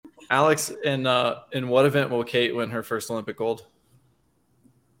Alex, in what event will Kate win her first Olympic gold?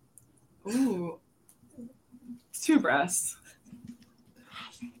 Ooh, 2 breasts.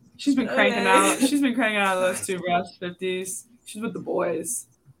 She's been cranking out. She's been cranking out those 2 breast 50s. She's with the boys.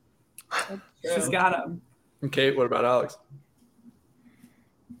 She's got them. And Kate, what about Alex?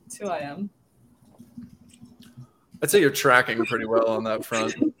 2 IM. I'd say you're tracking pretty well on that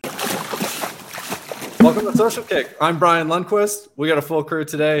front. Welcome to Social Kick. I'm Brian Lundquist. We got a full crew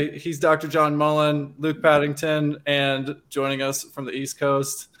today. He's Dr. John Mullen, Luke Paddington, and joining us from the East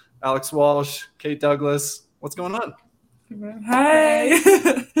Coast, Alex Walsh, Kate Douglas. What's going on? Hey.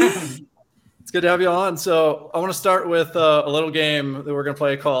 It's good to have you on. So I want to start with a little game that we're going to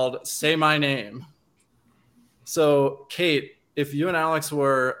play called Say My Name. So Kate, if you and Alex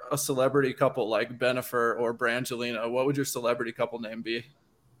were a celebrity couple like Bennifer or Brangelina, what would your celebrity couple name be?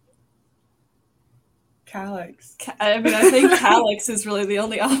 Calix. I mean, I think Calix is really the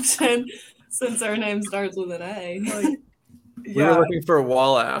only option since our name starts with an A. We were looking for a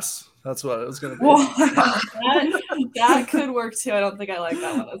wall ass. That's what it was going to be. That could work too. I don't think I like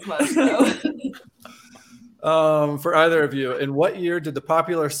that one as much, though. For either of you, in what year did the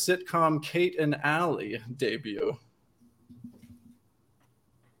popular sitcom Kate and Allie debut?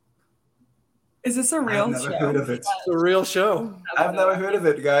 Is this a real show? I've never heard of it. It's a real show. I've never heard of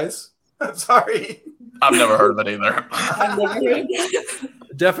it, guys. I'm sorry. I've never heard of it either. I've never heard of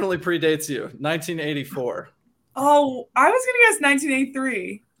it. Definitely predates you. 1984. Oh, I was going to guess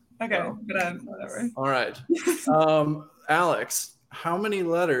 1983. Okay, but whatever. All right. Alex, how many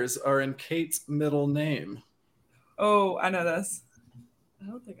letters are in Kate's middle name? Oh, I know this. I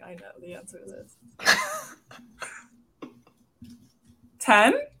don't think I know the answer to this.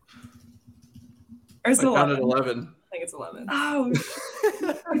 10? Or is it 11? 11. I think it's 11. Oh.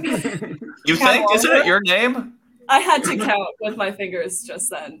 You think? Isn't it your name? I had to count with my fingers just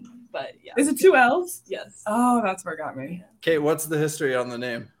then, but yeah. Is it 2 L's? Yes. Oh, that's where it got me. Kate, what's the history on the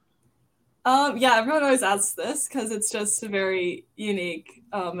name? Yeah, everyone always asks this because it's just a very unique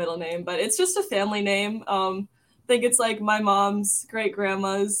middle name, but it's just a family name. I think it's like my mom's great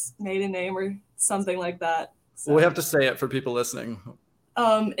grandma's maiden name or something like that. So. Well, we have to say it for people listening.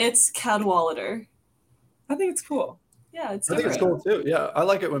 It's Cadwallader. I think it's cool. Yeah, it's I think different. it's cool too. Yeah, I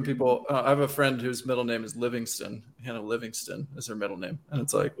like it when people. I have a friend whose middle name is Livingston. Hannah Livingston is her middle name, and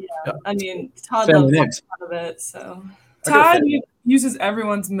it's like, yeah. I mean, Todd family loves names. a lot of it, so. Todd uses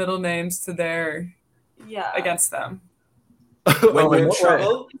everyone's middle names to their against them. When you're in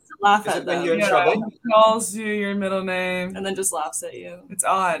trouble? Laugh Is at it when them. you're in trouble? He calls you your middle name. And then just laughs at you. It's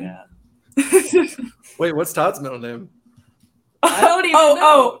odd. Yeah. Wait, what's Todd's middle name? I don't even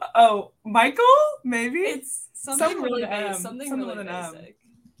know. Oh, Michael? Maybe? It's something really with an basic. M. Something Something really with an M. basic.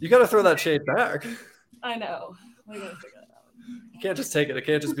 You got to throw that shade back. I know. We're going to figure that out. You can't just take it. It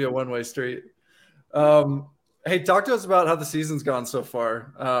can't just be a one-way street. Hey, talk to us about how the season's gone so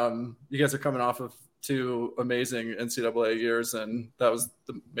far. You guys are coming off of 2 amazing NCAA years, and that was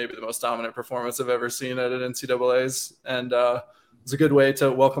maybe the most dominant performance I've ever seen at an NCAAs. And it's a good way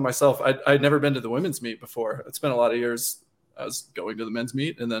to welcome myself. I'd never been to the women's meet before. It's been a lot of years. I was going to the men's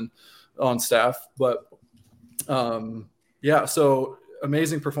meet and then on staff. But, so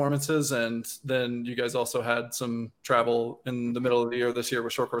amazing performances. And then you guys also had some travel in the middle of the year this year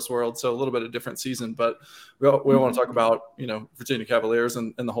with Short Course World. So a little bit of different season. But we want to talk about, Virginia Cavaliers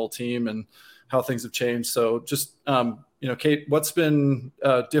and the whole team and how things have changed. So just, Kate, what's been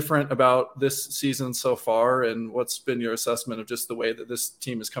different about this season so far? And what's been your assessment of just the way that this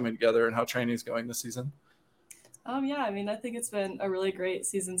team is coming together and how training is going this season? I mean, I think it's been a really great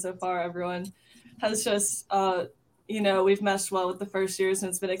season so far. Everyone has just, we've meshed well with the first years, and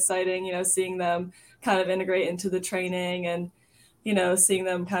it's been exciting, seeing them kind of integrate into the training and, seeing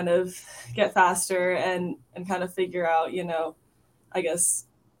them kind of get faster and kind of figure out, I guess,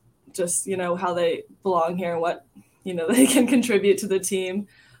 just, how they belong here and what, they can contribute to the team.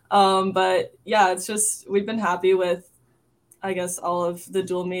 But yeah, it's just, we've been happy with, I guess, all of the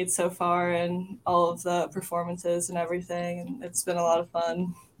dual meets so far and all of the performances and everything. And it's been a lot of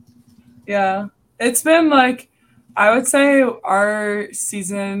fun. Yeah, it's been I would say our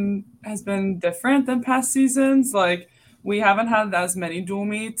season has been different than past seasons. We haven't had as many dual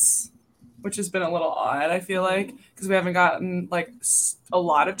meets, which has been a little odd, I feel like, because we haven't gotten a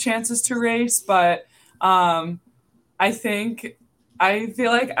lot of chances to race. But I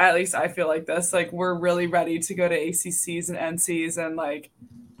feel like, at least I feel like this, we're really ready to go to ACCs and NCs and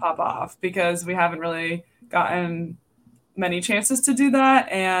pop off, because we haven't really gotten many chances to do that.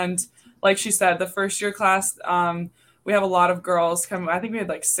 And like she said, the first year class, we have a lot of girls come. I think we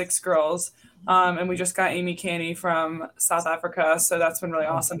had 6 girls And we just got Amy Caney from South Africa, so that's been really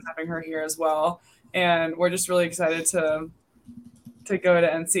awesome having her here as well. And we're just really excited to go to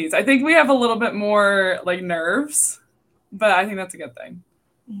NCs. I think we have a little bit more like nerves, but I think that's a good thing.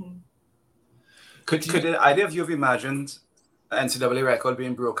 Mm-hmm. Could either of you have imagined an NCAA record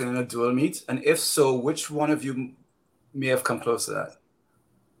being broken in a dual meet? And if so, which one of you may have come close to that?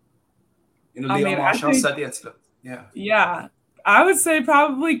 Leon Marshall said the NCAA. Yeah. Yeah. I would say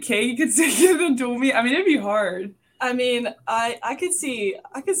probably Kate could take it in a dual meet. I mean, it'd be hard. I mean, I could see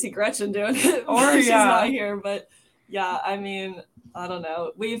Gretchen doing it, or she's not here. But yeah, I mean, I don't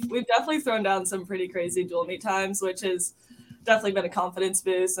know. We've definitely thrown down some pretty crazy dual meet times, which has definitely been a confidence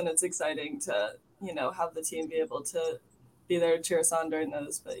boost, and it's exciting to have the team be able to be there to cheer us on during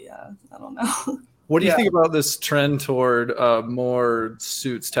those. But yeah, I don't know. What do you think about this trend toward more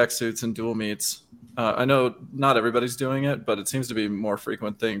tech suits and dual meets? I know not everybody's doing it, but it seems to be a more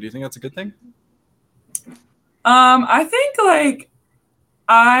frequent thing. Do you think that's a good thing? I think like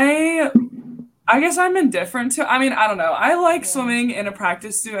I guess I'm indifferent to. I mean, I don't know. I like swimming in a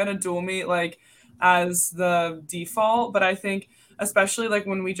practice suit and a dual meet like as the default, but I think especially like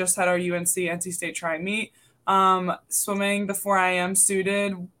when we just had our NC State tri meet, swimming the 4 IM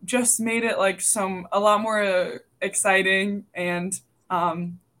suited just made it like a lot more exciting and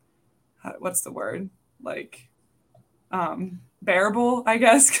what's the word? Like bearable, I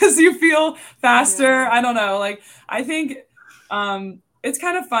guess, because you feel faster. I don't know. Like I think it's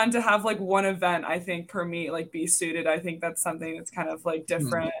kind of fun to have like one event, I think, per meet, like be suited. I think that's something that's kind of like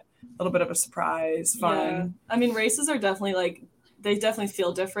different, a little bit of a surprise, fun. Yeah. I mean, races are definitely like, they definitely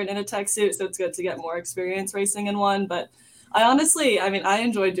feel different in a tech suit, so it's good to get more experience racing in one. But I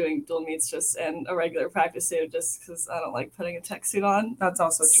enjoy doing dual meets just in a regular practice suit just because I don't like putting a tech suit on. That's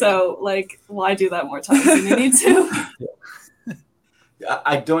also true. So, like, why do that more times than you need to?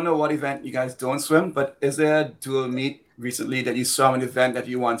 I don't know what event you guys don't swim, but is there a dual meet recently that you saw an event that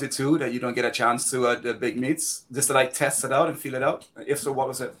you wanted to, that you don't get a chance to at the big meets, just to like test it out and feel it out? If so, what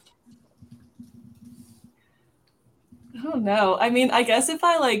was it? I don't know. I mean, I guess if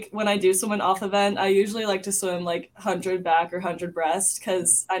when I do swim an off event, I usually like to swim like 100 back or 100 breast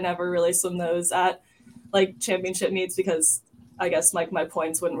because I never really swim those at like championship meets because I guess like my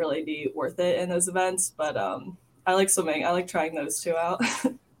points wouldn't really be worth it in those events. But I like swimming. I like trying those two out.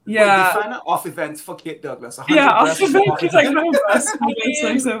 Yeah. Wait, define an off event for Kate Douglas. Yeah, off event is like no breast.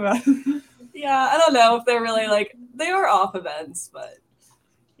 So bad. Yeah, I don't know if they're really like, they are off events, but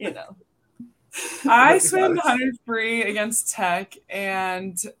I swam 100 free against Tech,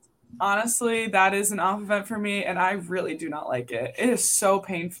 and honestly, that is an off event for me, and I really do not like it. It is so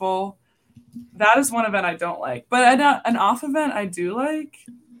painful. That is one event I don't like, but an off event I do like.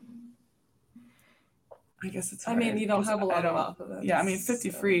 I guess it's hard. I mean, you don't have a lot of off events. Yeah, I mean, 50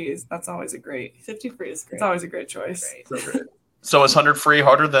 free that's always a great. 50 free is great. It's always a great choice. Great. So is 100 free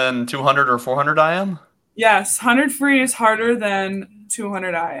harder than 200 or 400 IM? Yes, 100 free is harder than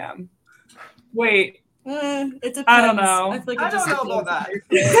 200 IM. Wait. It depends. I don't know. I don't know about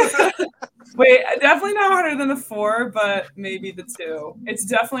that. Wait, definitely not harder than the 4, but maybe the 2. It's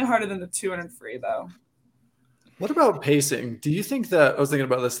definitely harder than the 200 free, though. What about pacing? Do you think that, I was thinking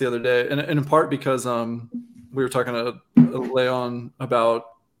about this the other day, and in part because we were talking to Leon about,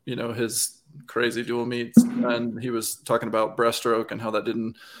 his crazy dual meets, and he was talking about breaststroke and how that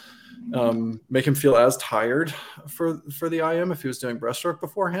didn't make him feel as tired for the IM if he was doing breaststroke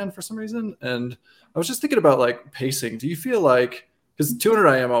beforehand for some reason. And I was just thinking about like pacing. Do you feel like, because 200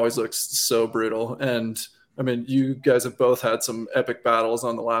 IM always looks so brutal, and I mean, you guys have both had some epic battles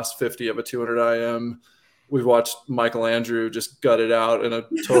on the last 50 of a 200 IM. We've watched Michael Andrew just gut it out in a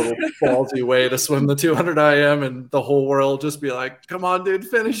total ballsy way to swim the 200 IM, and the whole world just be like, come on, dude,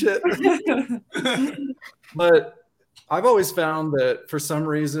 finish it. But I've always found that for some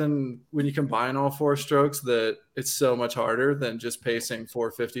reason, when you combine all 4 strokes, that it's so much harder than just pacing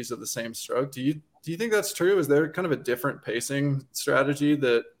 450s of the same stroke. Do you think that's true? Is there kind of a different pacing strategy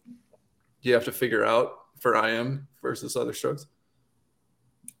that you have to figure out for IM versus other strokes?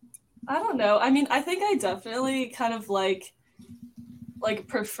 I don't know. I mean, I think I definitely kind of like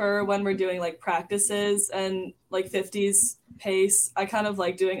prefer when we're doing like practices and like 50s pace. I kind of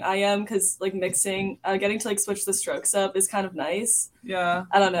like doing IM because like mixing, getting to like switch the strokes up is kind of nice. Yeah.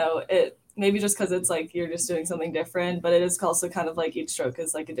 I don't know. It maybe just because it's like you're just doing something different, but it is also kind of like each stroke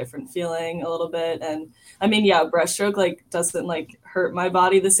is like a different feeling a little bit. And I mean, yeah, breaststroke like doesn't like hurt my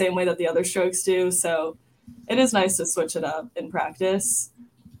body the same way that the other strokes do. So it is nice to switch it up in practice,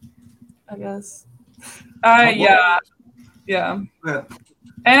 I guess. Yeah.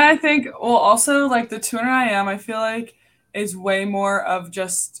 And I think, well, also like the 200 IM, I feel like is way more of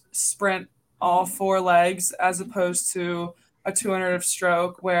just sprint all 4 legs as opposed to a 200 of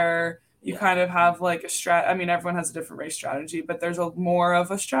stroke where you kind of have like a I mean, everyone has a different race strategy, but there's more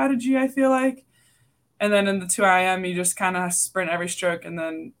of a strategy, I feel like. And then in the 2 IM, you just kind of sprint every stroke, and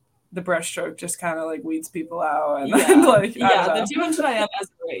then the breaststroke just kind of like weeds people out. And then, like, the 200 IM as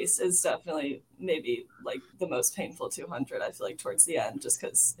a race is definitely maybe like the most painful 200. I feel like towards the end, just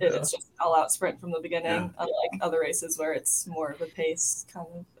because it's just all out sprint from the beginning, unlike other races where it's more of a pace kind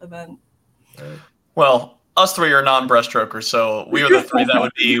of event. Well, us 3 are non-breaststrokers, so we are the 3 that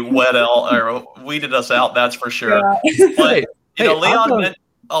would be weeded us out. That's for sure. Yeah. But Leon,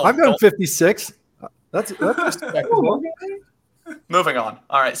 I've done 56. That's respectable. Moving on.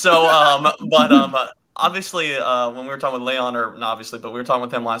 All right. So, obviously, when we were talking with Leon, or not obviously, but we were talking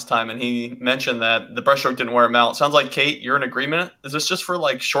with him last time, and he mentioned that the breaststroke didn't wear him out. Sounds like, Kate, you're in agreement. Is this just for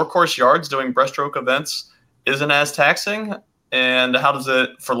like short course yards? Doing breaststroke events isn't as taxing, and how does it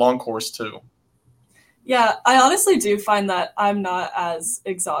for long course too? Yeah, I honestly do find that I'm not as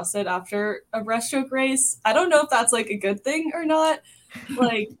exhausted after a breaststroke race. I don't know if that's like a good thing or not.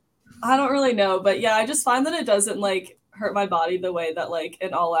 Like, I don't really know, but yeah, I just find that it doesn't like hurt my body the way that like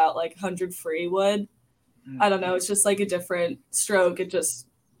an all out like 100 free would. I don't know. It's just like a different stroke. I just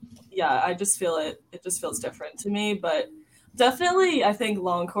feel it. It just feels different to me, but definitely I think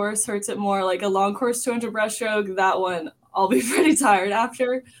long course hurts it more. Like a long course 200 breaststroke, that one I'll be pretty tired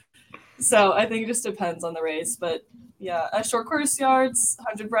after. So I think it just depends on the race, but yeah, a short course yards,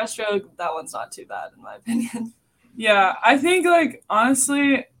 100 breaststroke, that one's not too bad in my opinion. Yeah, I think like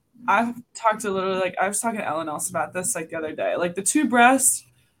honestly, I was talking to Ellen else about this like the other day. Like the 2 breast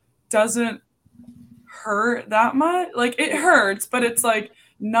doesn't hurt that much. Like it hurts, but it's like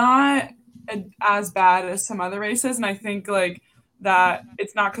not as bad as some other races. And I think like that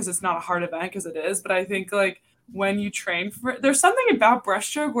it's not because it's not a hard event, because it is, but I think like when you train for it, there's something about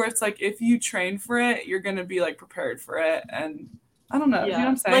breaststroke where it's like if you train for it, you're gonna be like prepared for it. And I don't know. Yeah. You know what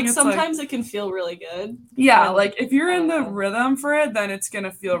I'm saying? Like it's sometimes it can feel really good. Yeah, like if you're in the rhythm for it, then it's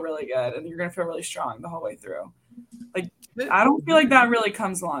gonna feel really good, and you're gonna feel really strong the whole way through. Like I don't feel like that really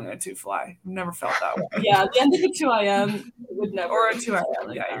comes along in a 2 fly. I've never felt that way. Yeah, at the end of the 2 IM would never. Or a 2 IM.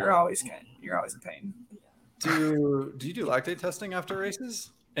 Like Yeah, that. you're always in pain. Do you do lactate testing after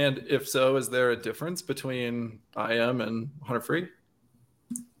races? And if so, is there a difference between IM and 100 free?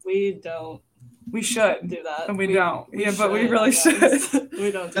 We don't. We should do that. And we don't. But we really should. We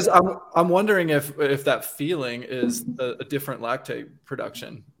don't. Because I'm wondering if that feeling is a different lactate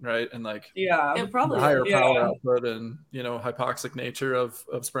production, right? And like it probably higher is. power output and hypoxic nature of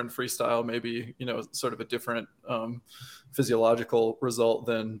sprint freestyle, maybe sort of a different physiological result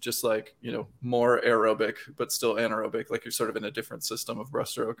than just like more aerobic but still anaerobic, like you're sort of in a different system of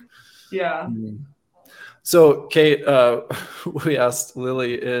breaststroke. Yeah. So, Kate, we asked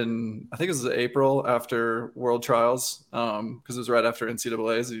Lily in, I think it was April after World Trials, because it was right after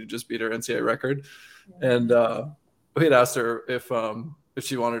NCAAs. You just beat her NCAA record. And we had asked her if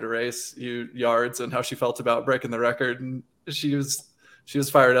she wanted to race yards and how she felt about breaking the record. And she was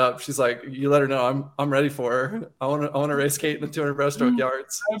fired up. She's like, you let her know I'm ready for her. I want to race Kate in the 200 breaststroke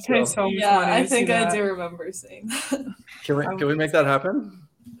yards. Okay, so much money I to think see I that. do remember saying that. Can we make that happen?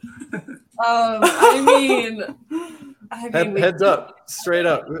 I mean, Heads up, straight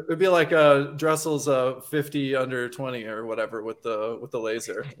up. It'd be like Dressel's 50 under 20 or whatever with the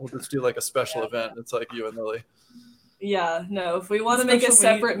laser. We'll just do like a special event. It's like you and Lily. Yeah, no. If we want to make a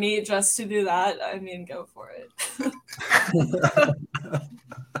separate meet just to do that, I mean, go for it.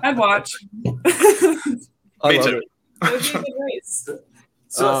 I'd watch. Me too. It would be a good race.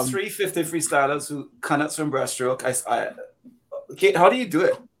 So 350 freestylers who cannot swim breaststroke. Kate, how do you do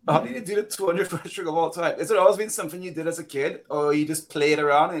it? How do you do the 200 breaststroke of all time? Has it always been something you did as a kid, or you just played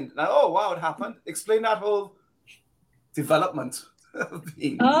around and like, oh wow, it happened? Explain that whole development.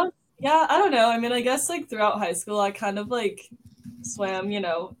 Yeah, I don't know. I mean, I guess like throughout high school, I kind of like swam,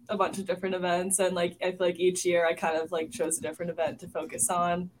 a bunch of different events, and like I feel like each year I kind of like chose a different event to focus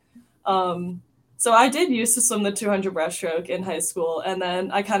on. So I did used to swim the 200 breaststroke in high school, and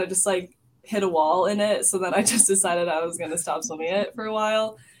then I kind of just like hit a wall in it. So then I just decided I was going to stop swimming it for a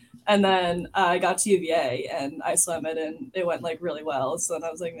while. And then I got to UVA and I swam it and it went like really well. So then I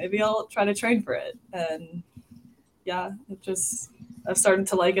was like, maybe I'll try to train for it. And yeah, I've started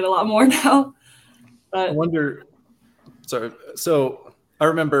to like it a lot more now. But I wonder, sorry. So I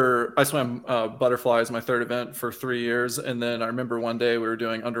remember I swam butterflies, my third event, for 3 years. And then I remember one day we were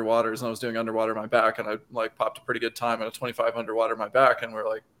doing underwaters and I was doing underwater my back and I like popped a pretty good time at a 25 underwater my back. And we're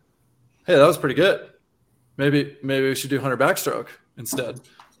like, hey, that was pretty good. Maybe we should do 100 backstroke instead.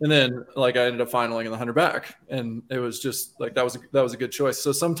 And then like I ended up finaling in the 100 back, and it was just like that was a good choice.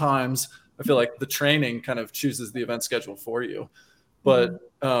 So sometimes I feel like the training kind of chooses the event schedule for you. But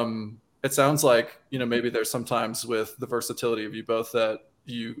it sounds like, maybe there's sometimes with the versatility of you both that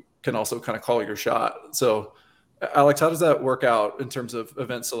you can also kind of call your shot. So Alex, how does that work out in terms of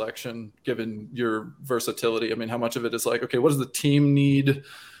event selection, given your versatility? I mean, how much of it is like, okay, what does the team need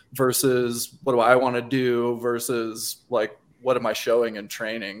versus what do I want to do versus like, what am I showing in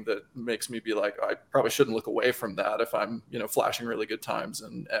training that makes me be like, I probably shouldn't look away from that if I'm, flashing really good times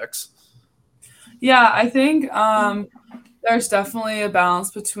in X? Yeah, I think there's definitely a balance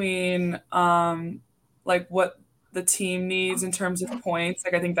between like what the team needs in terms of points.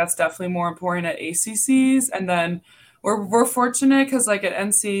 Like I think that's definitely more important at ACCs, and then we're fortunate because like at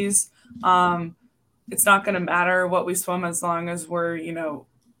NCs, it's not going to matter what we swim as long as we're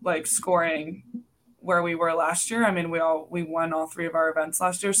like scoring where we were last year. I mean, we won all 3 of our events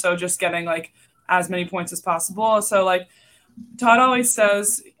last year, so just getting like as many points as possible. So like Todd always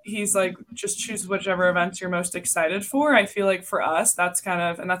says, he's like, just choose whichever events you're most excited for. I feel like for us, that's kind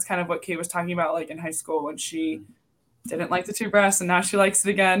of what Kate was talking about, like in high school when she didn't like the 2 breasts and now she likes it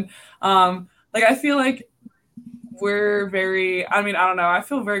again. Like I feel like we're very, I don't know, I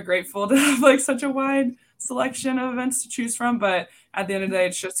feel very grateful to have like such a wide selection of events to choose from, but at the end of the day,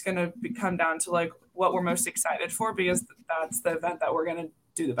 it's just going to come down to like what we're most excited for, because that's the event that we're going to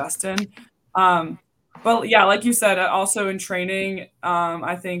do the best in. But yeah, like you said, also in training,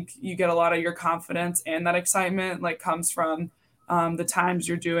 I think you get a lot of your confidence and that excitement like comes from the times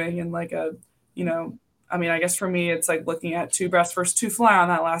you're doing, and like I guess for me, it's like looking at 2 breast versus 2 fly on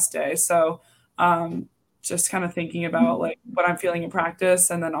that last day. So just kind of thinking about like what I'm feeling in practice,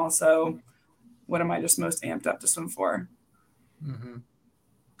 and then also what am I just most amped up to swim for. Mm-hmm.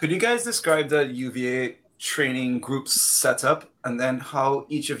 Could you guys describe the UVA training group setup, and then how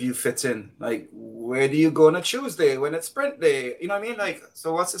each of you fits in? Like, where do you go on a Tuesday when it's sprint day? You know what I mean? Like,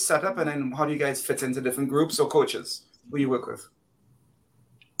 so what's the setup, and then how do you guys fit into different groups or coaches who you work with?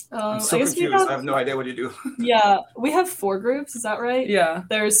 I'm so confused. I have no idea what you do. Yeah, we have 4 groups. Is that right? Yeah.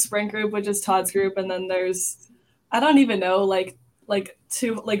 There's sprint group, which is Todd's group, and then there's, I don't even know, like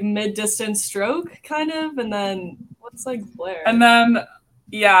 2 like mid-distance stroke kind of, and then what's like Blair? And then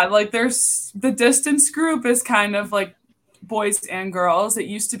yeah, like there's the distance group is kind of like boys and girls. It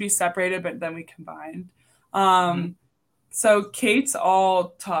used to be separated, but then we combined. So Kate's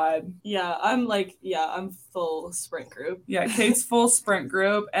all Todd. Yeah, I'm full sprint group. Yeah, Kate's full sprint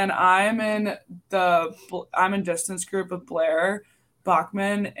group, and I'm in distance group with Blair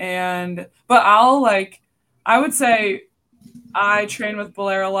Bachman, but I would say I train with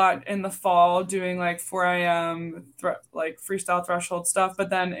Blair a lot in the fall, doing like 4 a.m. Like freestyle threshold stuff, but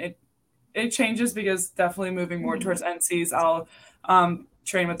then it changes because definitely moving more towards NCs, I'll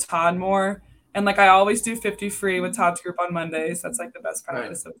train with Todd more. And like I always do 50 free with Todd's group on Mondays. That's like the best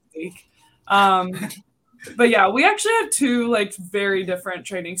practice of the week. But yeah, we actually have 2 like very different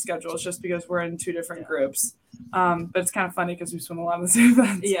training schedules just because we're in 2 different groups. But it's kind of funny because we swim a lot of the same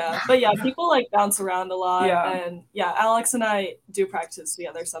events. Yeah, but yeah, people like bounce around a lot. Yeah. And yeah, Alex and I do practice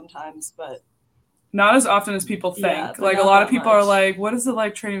together sometimes, but not as often as people think. Yeah, like a lot of people are like, what is it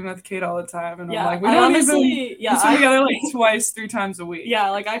like training with Kate all the time? And I'm like, we don't even we swim together like twice, 3 times a week. Yeah,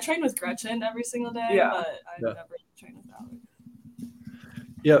 like I train with Gretchen every single day, but I never train with Alex.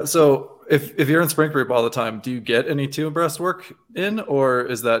 Yeah, so if you're in sprint group all the time, do you get any 2 breast work in, or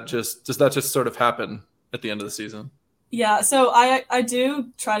does that just sort of happen at the end of the season? Yeah, so I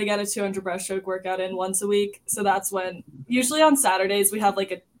do try to get a 200 breaststroke workout in once a week. So that's when, usually on Saturdays, we have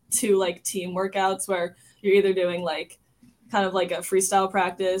like 2 like team workouts where you're either doing like kind of like a freestyle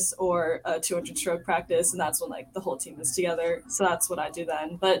practice or a 200 stroke practice, and that's when like the whole team is together. So that's what I do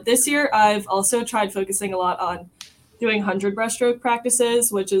then. But this year I've also tried focusing a lot on doing 100 breaststroke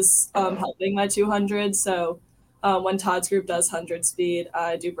practices, which is helping my 200. So when Todd's group does 100 speed,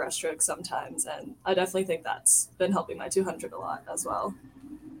 I do breaststroke sometimes, and I definitely think that's been helping my 200 a lot as well.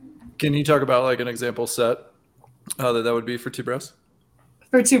 Can you talk about like an example set that would be for 2 breast?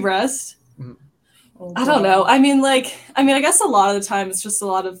 For 2 breast? Mm-hmm. I don't know. I guess a lot of the time it's just a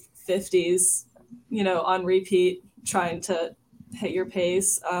lot of 50s, on repeat, trying to hit your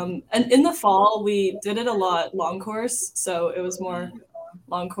pace. And in the fall, we did it a lot long course, so it was more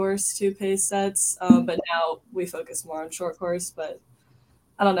long course 2 pace sets. But now we focus more on short course. But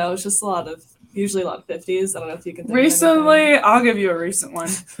I don't know. It's just usually a lot of 50s. I don't know if you can think recently, I'll give you a recent one.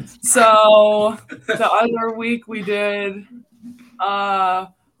 So the other week we did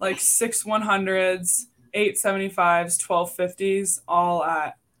like 6 100s, 8 75s, 12 50s, all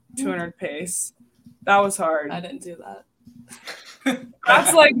at 200 pace. That was hard. I didn't do that.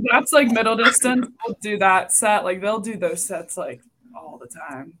 That's like middle distance. We'll do that set. Like they'll do those sets like all the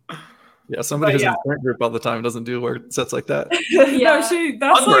time. Yeah, somebody But who's yeah. in the current group all the time doesn't do work sets like that. Yeah. No,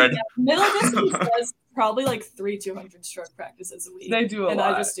 that's like, Unread. Middle distance does probably like 3 200 stroke practices a week. They do a and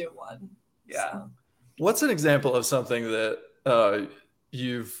lot. I just do one. Yeah. So. What's an example of something that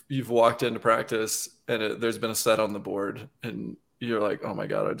you've walked into practice and there's been a set on the board and you're like, oh my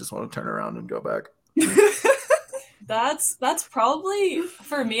God, I just want to turn around and go back? That's probably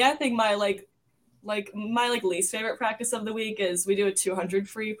for me. I think my least favorite practice of the week is we do a 200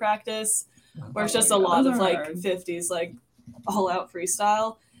 free practice where it's just a lot of like 50s, like all out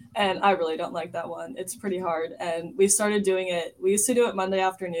freestyle. And I really don't like that one. It's pretty hard. And we started doing it. We used to do it Monday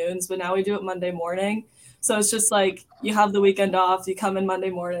afternoons, but now we do it Monday morning. So it's just like you have the weekend off, you come in Monday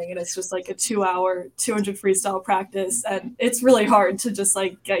morning, and it's just like a 2-hour 200 freestyle practice. And it's really hard to just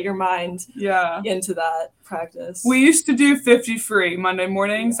like get your mind into that practice. We used to do 50 free Monday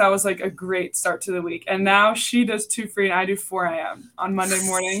mornings. That was like a great start to the week. And now she does 2 free and I do 4 a.m. on Monday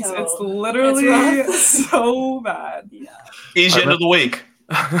mornings. So, it's literally so bad. Yeah. Easy end of the week.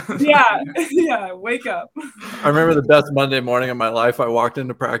 Yeah, wake up. I remember the best Monday morning of my life. I walked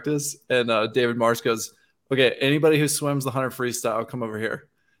into practice and David Marsh goes, okay, anybody who swims the 100 freestyle, come over here.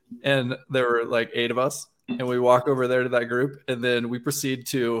 And there were like 8 of us. And we walk over there to that group. And then we proceed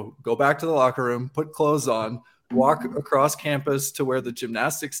to go back to the locker room, put clothes on, walk across campus to where the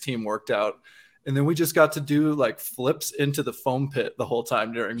gymnastics team worked out. And then we just got to do like flips into the foam pit the whole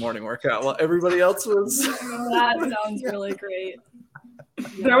time during morning workout while everybody else was. That sounds really great.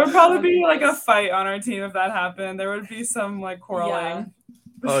 There would probably be like a fight on our team if that happened. There would be some like quarreling. Yeah.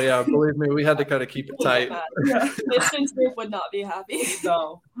 Oh yeah, believe me, we had to kind of keep it tight. Distance group would not be happy.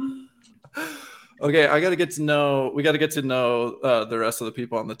 No. Okay, we got to get to know the rest of the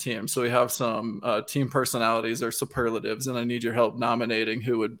people on the team. So we have some team personalities or superlatives, and I need your help nominating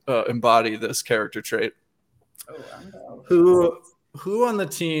who would embody this character trait. Who on the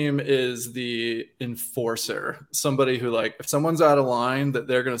team is the enforcer? Somebody who, like, if someone's out of line, that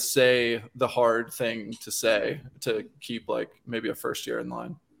they're going to say the hard thing to say to keep, like, maybe a first year in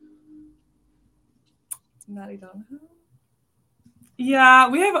line. Maddie Donahoe? Yeah,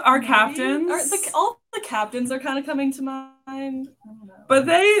 we have our captains. All the captains are kind of coming to mind. I don't know. But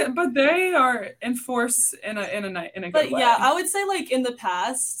they are enforced in a good way. Yeah, I would say like in the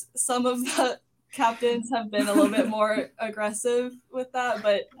past, some of the captains have been a little bit more aggressive with that,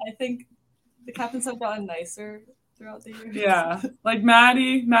 but I think the captains have gotten nicer throughout the years. Yeah, like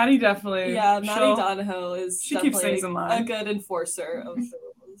Maddie definitely. Yeah, Maddie Donahoe is she keeps things in line. A good enforcer of the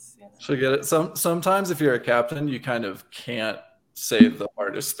rules. You know? She'll get it. Sometimes if you're a captain, you kind of can't say the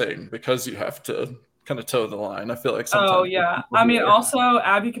hardest thing because you have to kind of toe the line. I feel like sometimes. Oh yeah, I mean also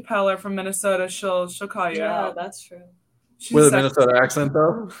Abby Capeller from Minnesota, she'll call you out. Yeah, that's true. She's with a Minnesota accent,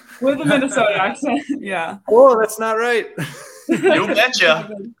 though? With a Minnesota accent, yeah. Oh, that's not right. You betcha.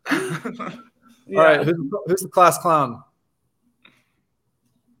 Yeah. All right, who's the class clown?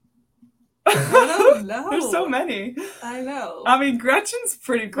 I don't know. There's so many. I know. I mean, Gretchen's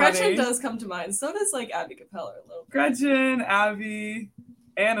pretty funny. Gretchen does come to mind. So does like Abby Capeller a little bit. Gretchen, Abby,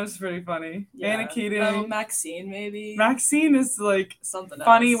 Anna's pretty funny. Yeah. Anna Keating. Maxine, maybe. Maxine is like something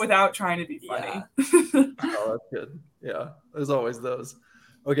funny else. without trying to be funny. Yeah. Oh, that's good. Yeah, there's always those.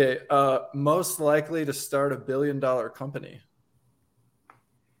 Okay, most likely to start $1 billion company.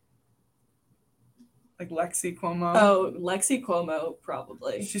 Like Lexi Cuomo. Oh, Lexi Cuomo,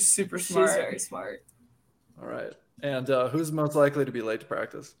 probably. She's super smart. She's very smart. All right. And who's most likely to be late to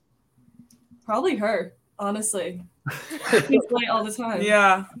practice? Probably her, honestly. She's late all the time.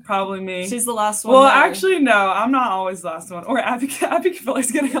 Yeah, probably me. She's the last one. Well, there. actually, no, I'm not always the last one. Or Abby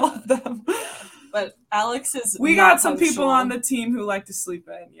Capeller's getting all of them. But Alex is. We got some people on the team who like to sleep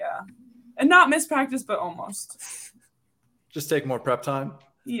in, yeah. And not miss practice, but almost. Just take more prep time?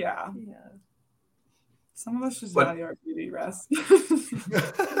 Yeah. Some of us just value our beauty rest.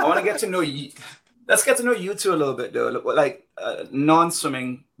 I want to get to know you. Let's get to know you two a little bit, though. Like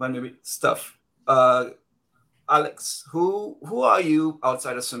non-swimming, but maybe stuff. Alex, who are you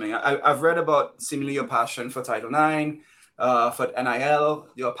outside of swimming? I've read about seemingly your passion for Title IX, for NIL,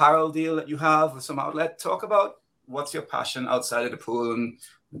 your apparel deal that you have with some outlet. Talk about what's your passion outside of the pool and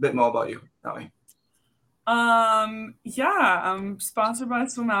a bit more about you that way. Yeah, I'm sponsored by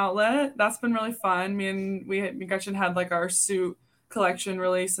Swim Outlet. That's been really fun. Me and Gretchen had like our suit collection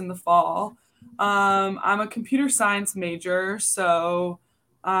release in the fall. I'm a computer science major, so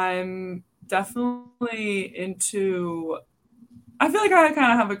I'm definitely into, I feel like I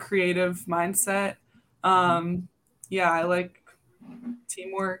kind of have a creative mindset. Yeah, I like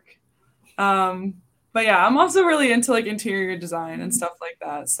teamwork. But yeah, I'm also really into like interior design and stuff like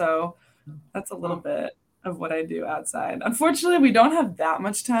that. So that's a little bit. of what I do outside. Unfortunately, we don't have that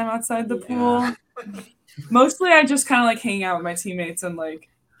much time outside the pool. Mostly I just kind of like hang out with my teammates and like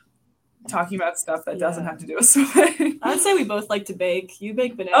talking about stuff that doesn't have to do with swimming. I'd say we both like to bake. You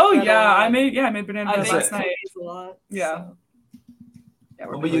bake banana Oh bread a yeah, lot. I made banana bread last night. A lot. Yeah. So. Yeah,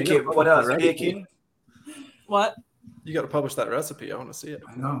 What about you, Kate? What else? Baking? What? You got to publish that recipe. I want to see it.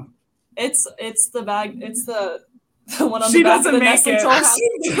 I know. It's the bag. It's the one on she the back doesn't of the make Nestle it. Toll House.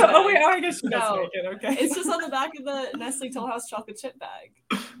 Oh wait, I guess she does No. make it. Okay. It's just on the back of the Nestle Toll House chocolate chip bag.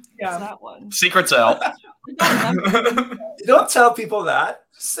 Yeah, it's that one. Secret's out. You don't tell people that.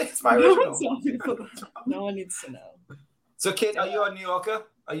 Just say it's my original. No one needs to know. So, Kate, are you a New Yorker?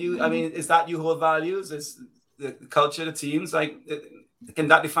 Are you? I mean, is that your whole values? Is the culture, the teams, like, can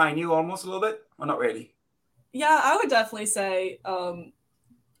that define you almost a little bit, or not really? Yeah, I would definitely say, I'm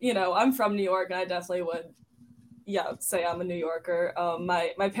from New York, and I definitely would, say I'm a New Yorker.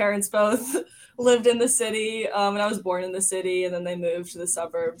 My parents both lived in the city, and I was born in the city, and then they moved to the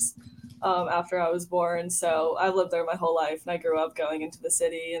suburbs after I was born. So I've lived there my whole life, and I grew up going into the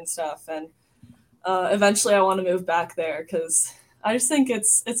city and stuff. And eventually, I want to move back there because I just think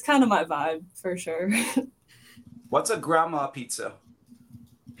it's kind of my vibe for sure. What's a grandma pizza?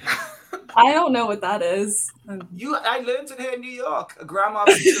 I don't know what that is. I learned it here in New York. A grandma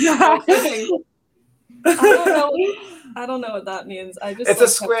pizza. I don't know what that means. It's a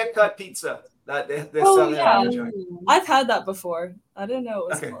square cut pizza that they're selling on the joint. I've had that before. I didn't know it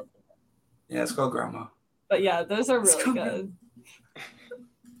was called. Yeah, it's called grandma. But yeah, those are really good.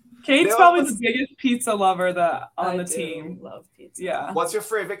 Kate's probably the biggest pizza lover on the team. Love pizza. Yeah. What's your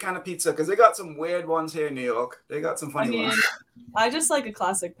favorite kind of pizza? Because they got some weird ones here in New York. They got some funny ones. I just like a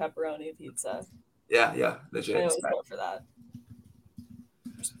classic pepperoni pizza. Yeah, legit. I always go for that.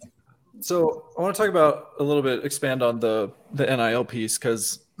 So I want to talk about a little bit, expand on the NIL piece,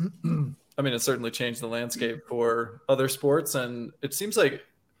 because I mean, it certainly changed the landscape for other sports, and it seems like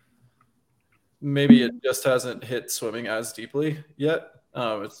maybe it just hasn't hit swimming as deeply yet.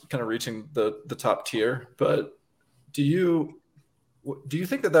 It's kind of reaching the top tier, but do you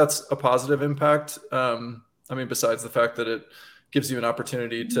think that that's a positive impact? I mean, besides the fact that it gives you an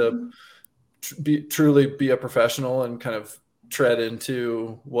opportunity to truly be a professional and kind of tread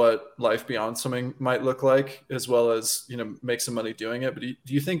into what life beyond swimming might look like, as well as, make some money doing it. But do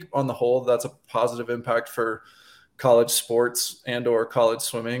you think on the whole that's a positive impact for college sports and or college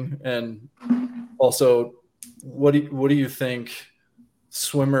swimming? And also, what do you think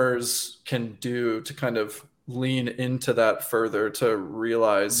swimmers can do to kind of lean into that further to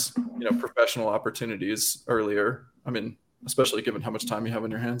realize, professional opportunities earlier? I mean, especially given how much time you have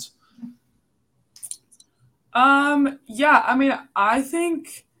on your hands. Yeah, I mean, I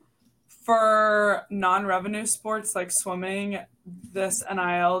think for non-revenue sports like swimming, this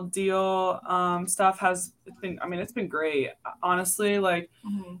NIL deal stuff it's been great. Honestly, like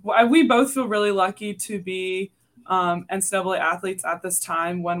we both feel really lucky to be NCAA athletes at this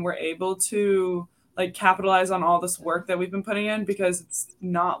time when we're able to like capitalize on all this work that we've been putting in, because it's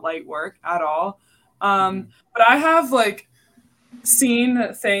not light work at all. But I have like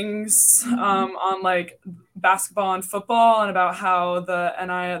seen things on like basketball and football and about how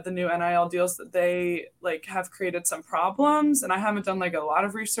the new NIL deals that they like have created some problems, and I haven't done like a lot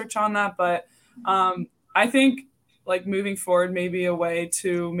of research on that, but I think like moving forward, maybe a way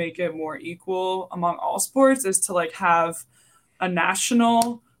to make it more equal among all sports is to like have a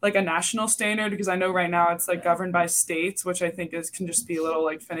national standard, because I know right now it's like governed by states, which I think can just be a little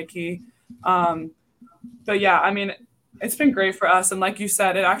like finicky. But yeah, I mean, it's been great for us. And like you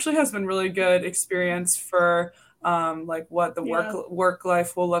said, it actually has been really good experience for like what the work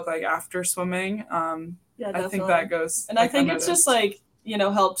life will look like after swimming. I think that goes. And I think it's just like,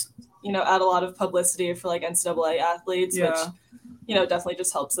 helps, add a lot of publicity for like NCAA athletes, which, definitely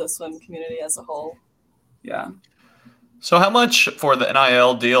just helps the swim community as a whole. Yeah. So how much for the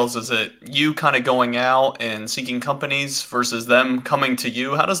NIL deals is it you kind of going out and seeking companies versus them coming to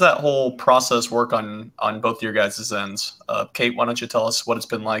you? How does that whole process work on both your guys' ends? Kate, why don't you tell us what it's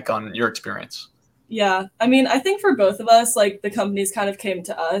been like on your experience? Yeah, I mean, I think for both of us, like the companies kind of came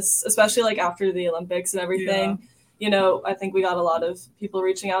to us, especially like after the Olympics and everything. Yeah. I think we got a lot of people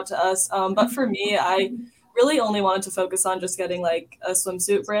reaching out to us. But for me, I really only wanted to focus on just getting like a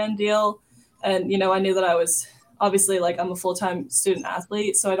swimsuit brand deal. And, I knew that I was obviously like I'm a full-time student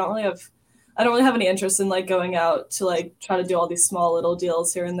athlete, so I don't really have any interest in like going out to like try to do all these small little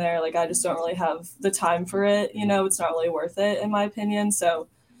deals here and there. Like I just don't really have the time for it. It's not really worth it in my opinion. So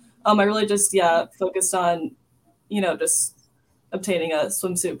I really just focused on, just obtaining a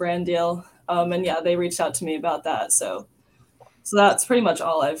swimsuit brand deal. And they reached out to me about that. So that's pretty much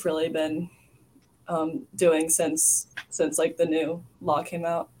all I've really been doing since like the new law came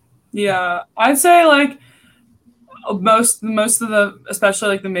out. Yeah, I'd say like most of the, especially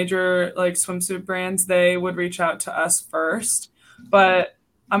like the major like swimsuit brands, they would reach out to us first. But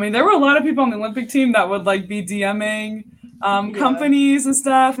I mean, there were a lot of people on the Olympic team that would like be DMing companies and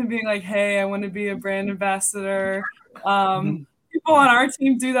stuff and being like, "Hey, I want to be a brand ambassador." People on our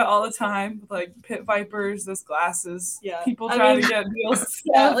team do that all the time with like Pit Vipers, those glasses. Yeah, people try to get deals.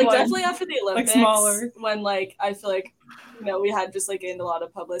 Yeah, like definitely after the Olympics, like smaller. When like I feel like we had just like gained a lot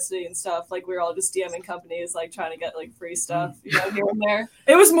of publicity and stuff. Like we were all just DMing companies, like trying to get like free stuff, here and there.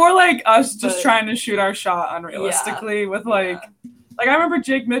 It was more like us just trying to shoot our shot unrealistically with like. Like I remember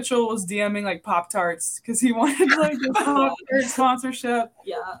Jake Mitchell was DMing like Pop-Tarts because he wanted like a Pop-Tart sponsorship.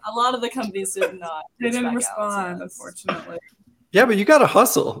 Yeah, a lot of the companies did not. They didn't respond, unfortunately. Yeah, but you got to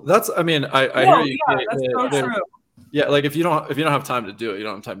hustle. I hear you. Yeah, that's so true. Yeah, like if you don't have time to do it, you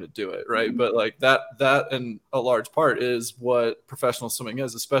don't have time to do it, right? But like that and a large part is what professional swimming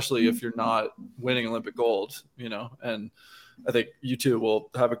is, especially if you're not winning Olympic gold, and I think you two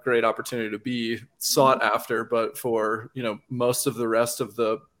will have a great opportunity to be sought after, but for, most of the rest of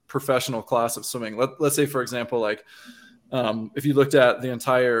the professional class of swimming, let's say, for example, like if you looked at the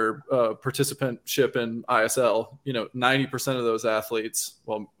entire participantship in ISL, 90% of those athletes,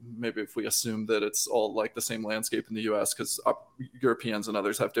 well, maybe if we assume that it's all like the same landscape in the US, because Europeans and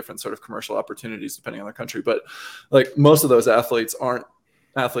others have different sort of commercial opportunities depending on their country. But like most of those athletes aren't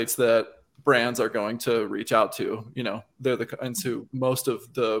athletes that brands are going to reach out to, and so most of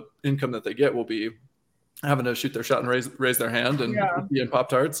the income that they get will be having to shoot their shot and raise their hand and be in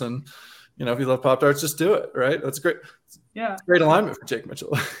Pop-Tarts. And, if you love Pop-Tarts, just do it. Right. That's great. Yeah. Great alignment for Jake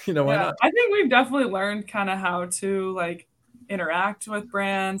Mitchell. Why not? I think we've definitely learned kind of how to like interact with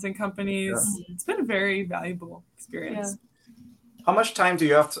brands and companies. Yeah. It's been a very valuable experience. Yeah. How much do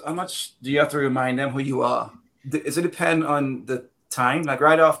you have to remind them who you are? Does it depend on the time? Like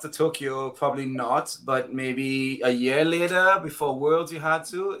right after Tokyo, probably not, but maybe a year later before Worlds you had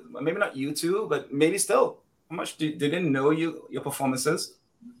to? Maybe not you two, but maybe still. How much did they know your performances?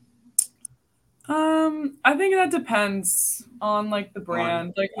 I think that depends on like the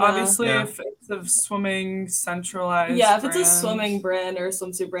brand. Obviously if it's a swimming centralized if it's a swimming brand or a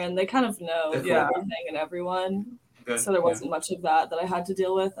swimsuit brand, they kind of know everything and everyone. Good. So there wasn't much of that I had to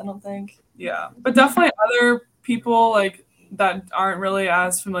deal with, I don't think. Yeah. But definitely other people like that aren't really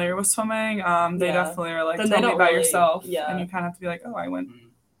as familiar with swimming, they definitely are like, tell me about yourself. Yeah. And you kind of have to be like, oh, I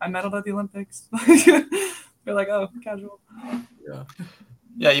medaled at the Olympics. You're like, oh, casual. Yeah.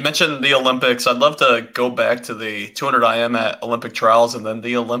 Yeah, you mentioned the Olympics. I'd love to go back to the 200 IM at Olympic trials and then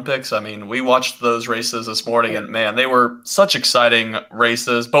the Olympics. I mean, we watched those races this morning, and man, they were such exciting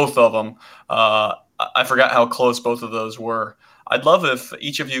races, both of them. I forgot how close both of those were. I'd love if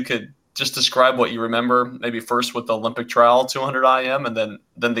each of you could just describe what you remember, maybe first with the Olympic trial 200 IM and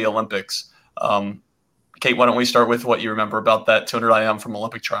then the Olympics. Kate, why don't we start with what you remember about that 200 IM from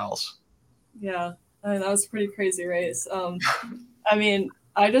Olympic trials? Yeah, I mean, that was a pretty crazy race. I mean,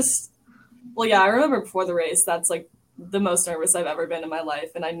 I remember before the race, that's like the most nervous I've ever been in my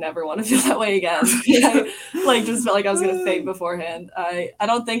life, and I never want to feel that way again. I just felt like I was gonna faint beforehand. I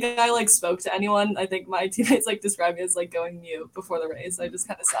don't think I like spoke to anyone. I think my teammates like described me as like going mute before the race. I just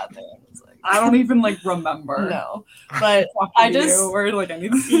kind of sat there and was like, I don't even like remember. No, but I just or like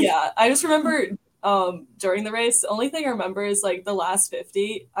anything. Yeah, I just remember during the race, the only thing I remember is like the last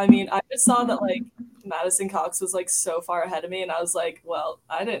 50. I mean, I just saw that like Madison Cox was like so far ahead of me, and I was like, well,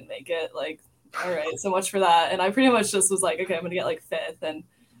 I didn't make it. Like, all right, so much for that. And I pretty much just was like, okay, I'm gonna get like 5th, and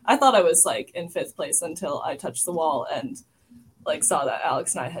I thought I was like in 5th place until I touched the wall and like saw that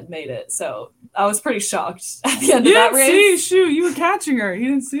Alex and I had made it. So I was pretty shocked at the end of that race. You were catching her. You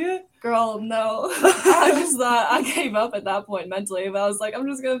didn't see it? Girl, no. I just thought I gave up at that point mentally, but I was like, I'm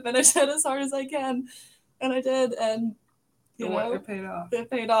just gonna finish it as hard as I can, and I did, and it paid off. It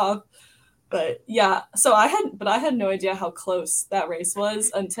paid off. But yeah, so I had no idea how close that race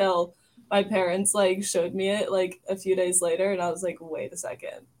was until my parents like showed me it like a few days later, and I was like, wait a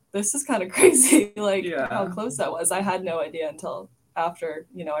second, this is kind of crazy. How close that was. I had no idea until after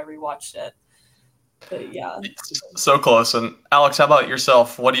I rewatched it. But yeah, so close. And Alex, how about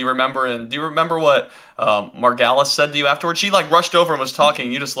yourself? What do you remember? And do you remember what Margalis said to you afterwards? She like rushed over and was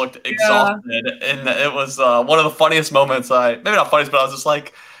talking. You just looked exhausted, and it was one of the funniest moments. Maybe not funniest, but I was just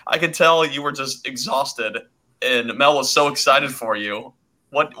like, I could tell you were just exhausted, and Mel was so excited for you.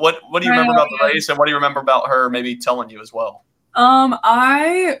 What do you remember about the race, and what do you remember about her maybe telling you as well?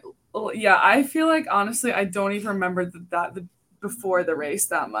 I feel like honestly, I don't even remember the before the race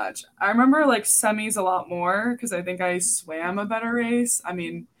that much. I remember like semis a lot more because I think I swam a better race. I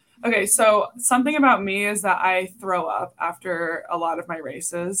mean, Okay, so something about me is that I throw up after a lot of my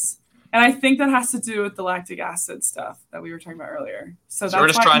races. And I think that has to do with the lactic acid stuff that we were talking about earlier. So you were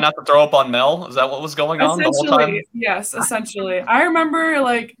just trying not to throw up on Mel? Is that what was going on the whole time? Yes, essentially. I remember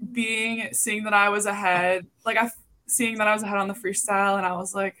like seeing that I was ahead, seeing that I was ahead on the freestyle, and I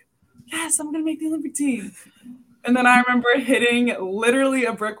was like, yes, I'm gonna make the Olympic team. And then I remember hitting literally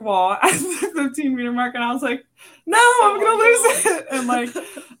a brick wall at the 15-meter mark, and I was like, no, I'm going to lose it. And, like,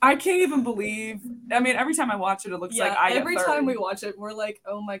 I can't even believe – I mean, every time I watch it, it looks like I get every third. time we watch it, we're like,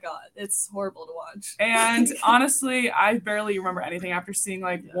 oh, my God, it's horrible to watch. And honestly, I barely remember anything after seeing,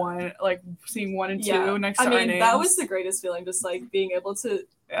 seeing 1 and 2 next to our names. That was the greatest feeling, just, like, being able to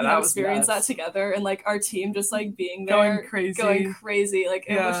experience that together, and like our team just like being there going crazy. Like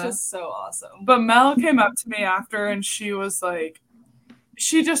it was just so awesome. But Mel came up to me after, and she was like,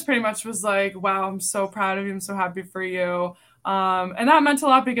 she just pretty much was like, wow, I'm so proud of you, I'm so happy for you. And that meant a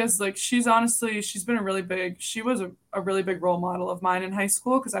lot because like she was a really big role model of mine in high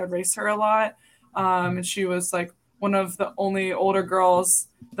school because I would race her a lot. And she was like one of the only older girls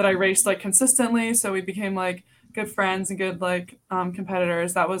that I raced like consistently, so we became like good friends and good like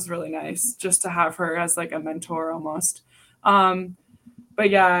competitors. That was really nice just to have her as like a mentor almost. But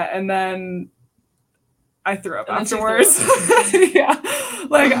yeah, and then I threw up afterwards. Yeah,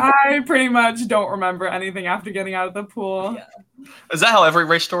 like I pretty much don't remember anything after getting out of the pool. Yeah. Is that how every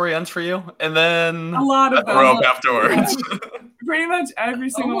race story ends for you? And then a lot of them. Throw up afterwards. Pretty much every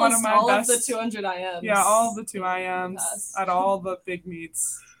single one of my all best. Of the 200 IMs. Yeah, all of the 2 IMs at all the big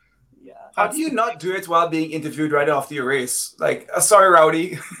meets. Yeah. How do you not do it while being interviewed right after your race? Like, sorry,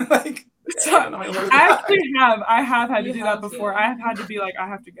 Rowdy. Like, I have had to do that before. I have had to be like, I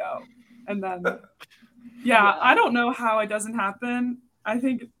have to go, and then, I don't know how it doesn't happen. I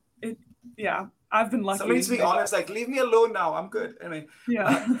think it. Yeah, I've been lucky. Somebody to be honest, like, leave me alone now. I'm good. I mean,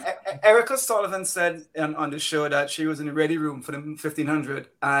 yeah. Erica Sullivan said on the show that she was in the ready room for the 1500,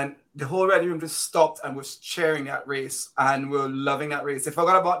 and the whole ready room just stopped and was cheering that race and were loving that race. They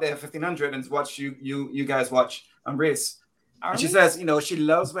forgot about the 1500 and watch you guys watch and race. And she says, she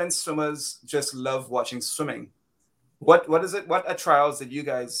loves when swimmers just love watching swimming. What is it? What at trials did you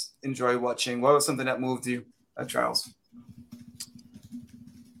guys enjoy watching? What was something that moved you at trials?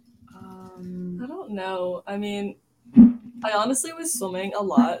 I don't know. I mean, I honestly was swimming a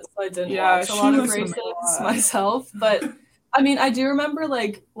lot, so I didn't watch a lot of races myself. But I mean, I do remember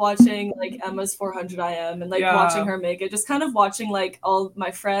like watching like Emma's 400 IM and like watching her make it. Just kind of watching like all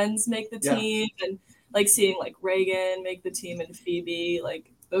my friends make the team and like seeing like Reagan make the team and Phoebe.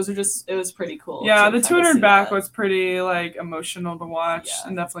 Like those are it was pretty cool. Yeah, the 200 back was pretty like emotional to watch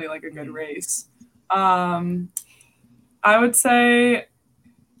and definitely like a good race. I would say.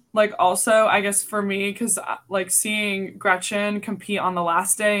 Like also, I guess for me, because like seeing Gretchen compete on the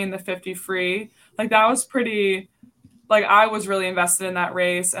last day in the 50 free, like that was pretty, like I was really invested in that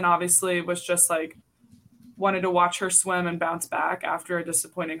race and obviously was just like wanted to watch her swim and bounce back after a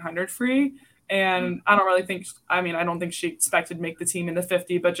disappointing 100 free. And I don't think she expected to make the team in the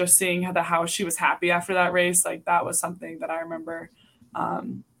 50, but just seeing how she was happy after that race, like that was something that I remember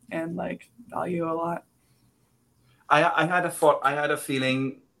and like value a lot. I had a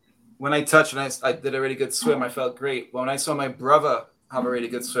feeling. When I touched and I did a really good swim, I felt great. But when I saw my brother have a really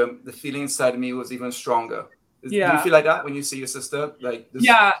good swim, the feeling inside of me was even stronger. Do you feel like that when you see your sister?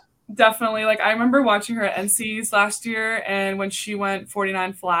 Yeah, definitely. Like I remember watching her at NCAAs last year, and when she went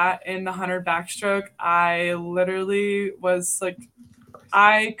 49 flat in the 100 backstroke, I literally was like,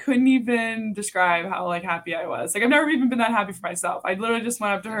 I couldn't even describe how like happy I was. Like I've never even been that happy for myself. I literally just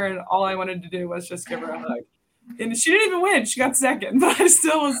went up to her, and all I wanted to do was just give her a hug. And she didn't even win. She got second, but I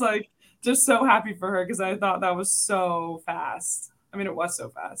still was like just so happy for her because I thought that was so fast. I mean, it was so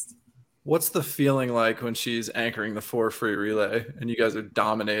fast. What's the feeling like when she's anchoring the 4 free relay and you guys are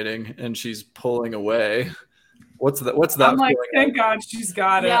dominating and she's pulling away? What's that? I'm like, thank God she's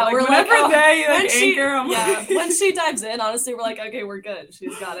got it. Yeah, like, we're whenever like, they like anchor, when she dives in, honestly, we're like, okay, we're good.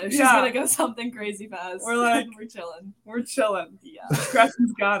 She's got it. She's gonna go something crazy fast. We're like, we're chilling. Yeah,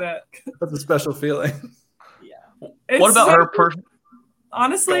 Gretchen's got it. That's a special feeling. What about her?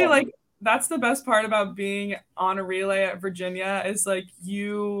 Honestly, like that's the best part about being on a relay at Virginia is like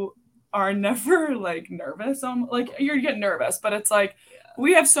you are never like nervous. Like you get nervous, but it's like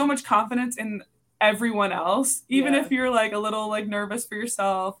we have so much confidence in everyone else. Even if you're like a little like nervous for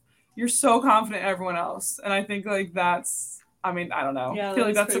yourself, you're so confident in everyone else. And I think like that's. I mean, I don't know. I feel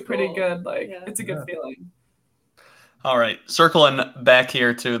like that's a pretty good it's a good feeling. All right, circling back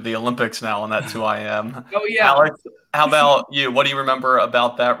here to the Olympics now on that 2 IM. Oh, yeah. Alex, how about you? What do you remember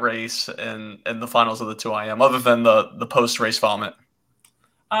about that race and the finals of the 2 IM, other than the post-race vomit?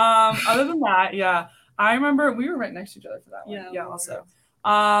 Other than that, yeah. I remember we were right next to each other for that one. Yeah, Yeah, we were. also.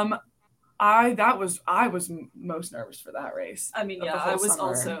 I was most nervous for that race. I mean, of yeah, the whole I was summer.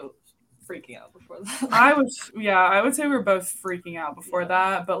 also freaking out before that. I would say we were both freaking out before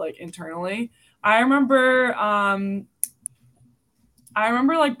that, but like internally. I remember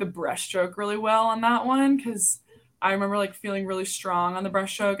like the breaststroke really well on that one because I remember like feeling really strong on the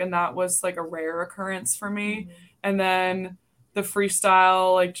breaststroke, and that was like a rare occurrence for me. And then the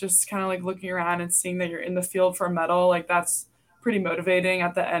freestyle, like just kind of like looking around and seeing that you're in the field for a medal, like that's pretty motivating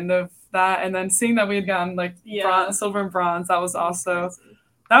at the end of that. And then seeing that we had gotten like bronze, silver and bronze, that was also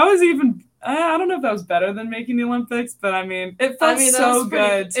that was even. I don't know if that was better than making the Olympics, but I mean, it felt so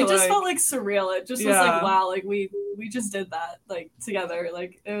good. It just felt like surreal. It just was like, wow, like we just did that like together.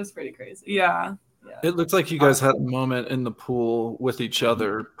 Like it was pretty crazy. Yeah. It looked like you guys had a moment in the pool with each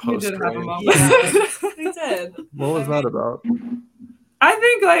other post. We did have a moment. Yeah, we did. What was that about? I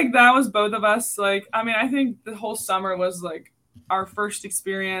think like that was both of us. Like, I mean, I think the whole summer was like our first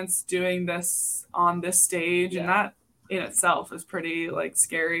experience doing this on this stage, and that in itself is pretty like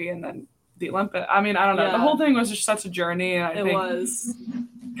scary. And then the Olympic, I mean, I don't know. The whole thing was just such a journey, and I think was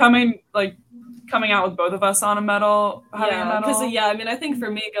coming out with both of us on a medal, having a medal. Because I mean, I think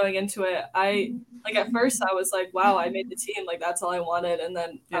for me going into it, I like at first I was like, wow, I made the team, like that's all I wanted, and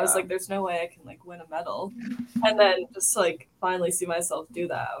then I was like, there's no way I can like win a medal, and then just like finally see myself do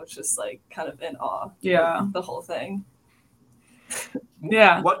that, I was just like kind of in awe. Of the whole thing.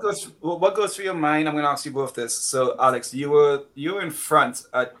 What goes through your mind? I'm going to ask you both this. So, Alex, you were in front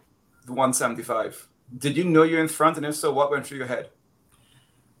at the 175. Did you know you were in front, and if so, what went through your head?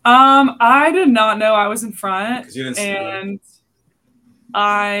 I did not know I was in front, because you didn't see her.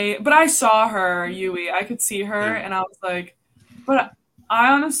 But I saw her, Yui. I could see her, and I was like, but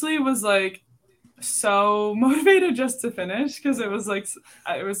I honestly was like so motivated just to finish because it was like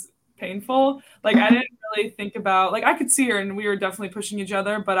it was painful. Like I didn't really think about like I could see her, and we were definitely pushing each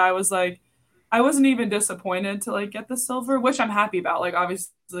other, but I was like, I wasn't even disappointed to like get the silver, which I'm happy about. Like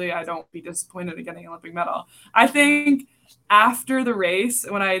obviously, I don't be disappointed in getting an Olympic medal. I think after the race,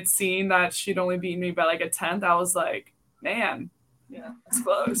 when I had seen that she'd only beaten me by like a 10th, I was like, man. Yeah, it's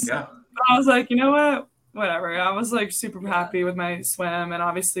close. Yeah. But I was like, you know what? Whatever. I was like super happy with my swim, and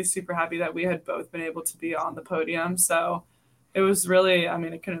obviously super happy that we had both been able to be on the podium. So it was really, I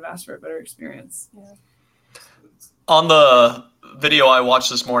mean, I couldn't have asked for a better experience. Yeah. On the video I watched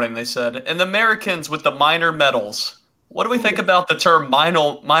this morning, they said, and the Americans with the minor medals. What do we think about the term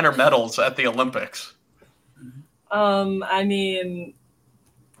minor medals at the Olympics? I mean,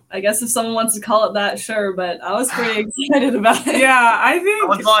 I guess if someone wants to call it that, sure, but I was pretty excited about it. Yeah, I think I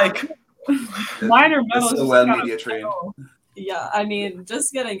was like minor medals. So well media trained. Yeah, I mean,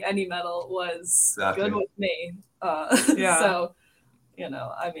 just getting any medal was good with me. So, you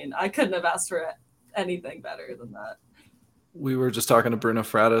know, I mean, I couldn't have asked for anything better than that. We were just talking to Bruno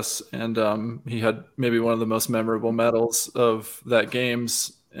Fratis, and he had maybe one of the most memorable medals of that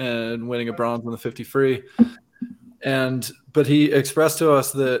games and winning a bronze in the 50 free. But he expressed to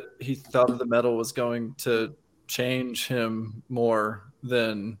us that he thought that the medal was going to change him more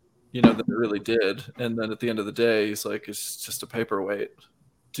than than it really did. And then at the end of the day, he's like, it's just a paperweight.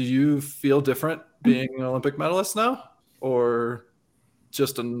 Do you feel different being an Olympic medalist now, or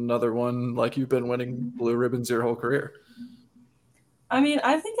just another one like you've been winning blue ribbons your whole career? I mean,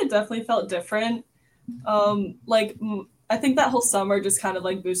 I think it definitely felt different. I think that whole summer just kind of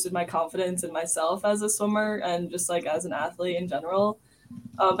like boosted my confidence in myself as a swimmer and just like as an athlete in general.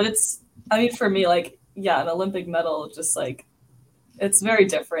 But for me, like, an Olympic medal, just like, it's very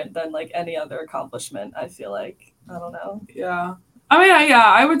different than like any other accomplishment. I feel like, I don't know. Yeah. I mean,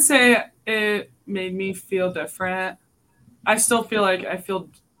 I would say it made me feel different. I still feel like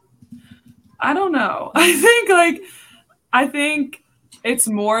I don't know. I think it's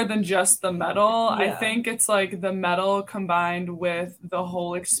more than just the medal. Yeah. I think it's like the medal combined with the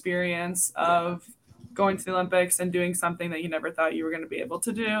whole experience of going to the Olympics and doing something that you never thought you were going to be able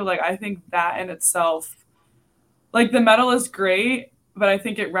to do. Like, I think that in itself, like, the medal is great, but I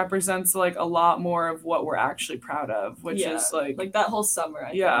think it represents like a lot more of what we're actually proud of, which is like that whole summer.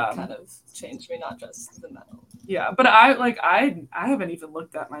 I think kind of changed me, not just the medal. Yeah, but I haven't even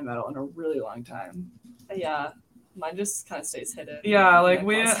looked at my medal in a really long time. Yeah. Mine just kind of stays hidden. Yeah, like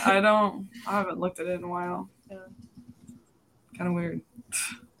I haven't looked at it in a while. Yeah. Kind of weird.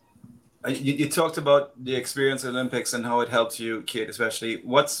 You talked about the experience at Olympics and how it helped you, Kate, especially.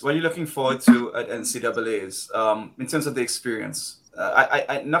 What are you looking forward to at NCAAs in terms of the experience?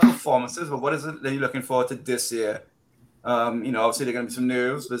 Not performances, but what is it that you're looking forward to this year? Obviously there are going to be some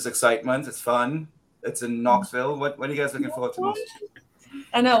nerves, there's excitement, it's fun. It's in Knoxville. What are you guys looking forward to most?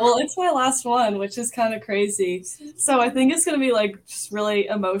 I know. Well, it's my last one, which is kind of crazy. So I think it's going to be like just really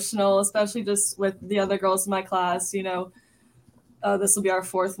emotional, especially just with the other girls in my class. This will be our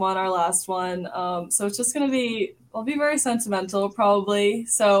fourth one, our last one. So it's just going to be, I'll be very sentimental probably.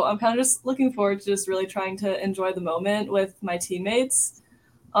 So I'm kind of just looking forward to just really trying to enjoy the moment with my teammates.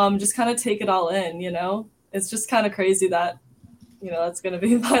 Just kind of take it all in, It's just kind of crazy that, that's going to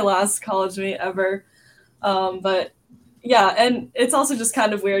be my last college meet ever. But yeah, and it's also just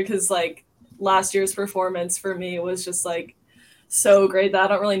kind of weird because like last year's performance for me was just like so great that I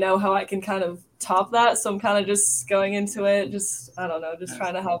don't really know how I can kind of top that. So I'm kind of just going into it, just I don't know, just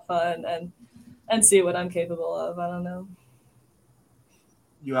trying to have fun and see what I'm capable of. I don't know.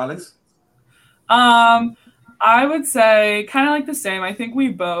 You, Alex? I would say kind of like the same. I think we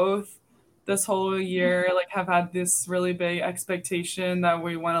both this whole year like have had this really big expectation that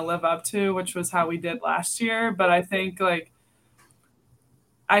we want to live up to, which was how we did last year. But I think like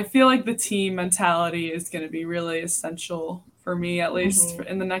I feel like the team mentality is going to be really essential for me, at least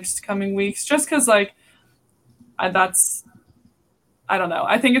in the next coming weeks, just because like I don't know.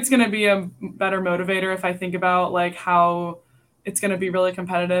 I think it's going to be a better motivator if I think about like how it's going to be really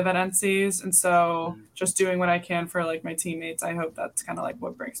competitive at NCs. And so just doing what I can for like my teammates, I hope that's kind of like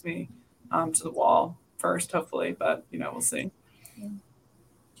what brings me to the wall first, hopefully, but we'll see.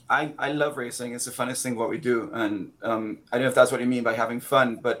 I love racing. It's the funnest thing what we do. And I don't know if that's what you mean by having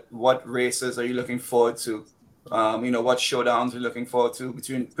fun, but what races are you looking forward to? What showdowns are you looking forward to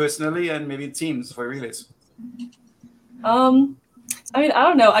between personally and maybe teams for relays? I mean, I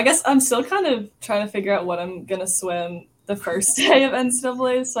don't know. I guess I'm still kind of trying to figure out what I'm going to swim the first day of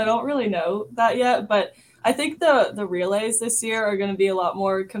NCAAs, so I don't really know that yet. But I think the relays this year are going to be a lot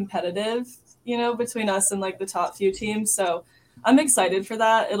more competitive, between us and like the top few teams. So I'm excited for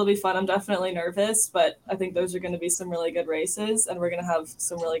that. It'll be fun. I'm definitely nervous, but I think those are going to be some really good races, and we're going to have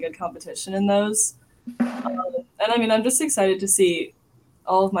some really good competition in those. And I mean, I'm just excited to see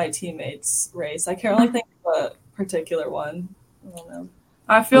all of my teammates race. I can't really think of a particular one. I don't know.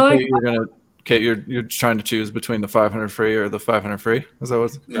 I feel like Kate, you're trying to choose between the 500 free or the 500 free. Is that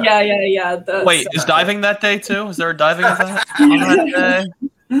what? Yeah. Wait, is diving that day too? Is there a diving event on that day?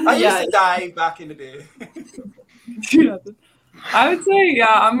 I used to dive back in the day. I would say,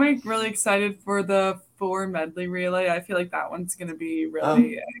 I'm like really excited for the 4 medley relay. I feel like that one's going to be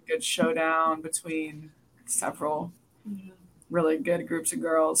really a good showdown between several really good groups of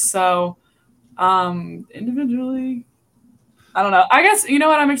girls. So, individually, I don't know. I guess, you know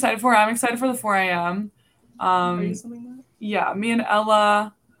what I'm excited for? I'm excited for the 4 a.m. Are you something that? Yeah, me and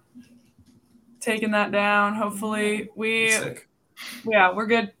Ella taking that down. Hopefully, we're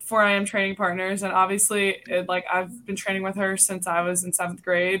good 4 a.m. training partners, and obviously, I've been training with her since I was in 7th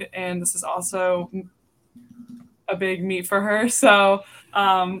grade, and this is also a big meet for her. So,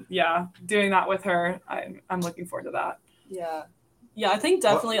 doing that with her, I'm looking forward to that. Yeah. I think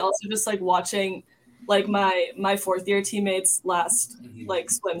definitely also just like watching like my fourth year teammates last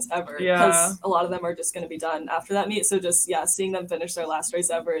like swims ever, because a lot of them are just going to be done after that meet. So just seeing them finish their last race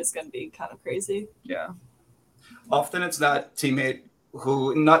ever is going to be kind of crazy. Often it's that teammate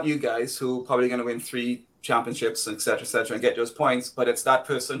who, not you guys, who probably going to win 3 championships, et cetera, and get those points, but it's that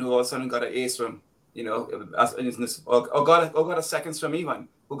person who all of a sudden got an A swim, or got a second swim even,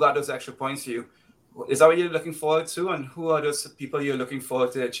 who got those extra points for you. Is that what you're looking forward to? And who are those people you're looking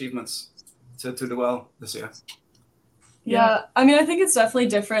forward to achievements to do well this year? Yeah, I mean, I think it's definitely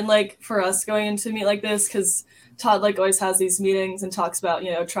different, like, for us going into a meet like this, because Todd, like, always has these meetings and talks about,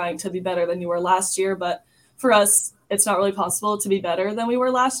 trying to be better than you were last year. But for us, it's not really possible to be better than we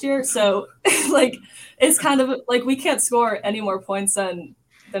were last year. So, like, it's kind of, like, we can't score any more points than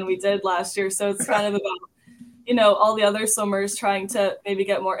we did last year. So it's kind of about, all the other swimmers trying to maybe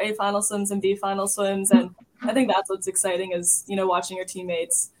get more A final swims and B final swims. And I think that's what's exciting is, watching your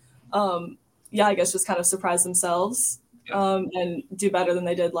teammates, I guess just kind of surprise themselves. And do better than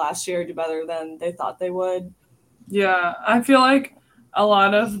they did last year, do better than they thought they would. Yeah, I feel like a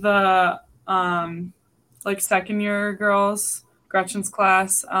lot of the second year girls, Gretchen's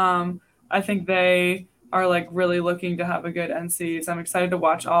class, I think they are like really looking to have a good NCs. I'm excited to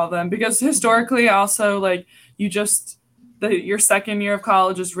watch all of them because historically also like your second year of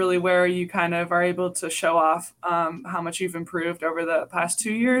college is really where you kind of are able to show off how much you've improved over the past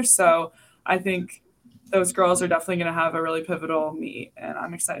 2 years. So I think those girls are definitely going to have a really pivotal meet, and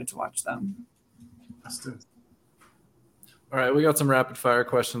I'm excited to watch them. That's good. All right, we got some rapid fire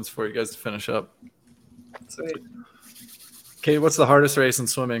questions for you guys to finish up. Sweet. Kate, what's the hardest race in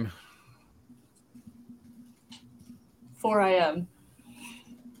swimming? 4 a.m.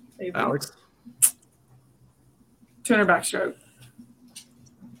 Alex? 200 backstroke.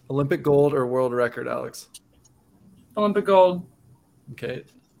 Olympic gold or world record, Alex? Olympic gold. Okay.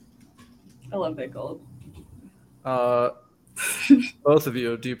 Olympic gold. Both of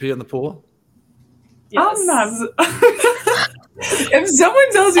you, do you pee in the pool? Yes. I'm not. If someone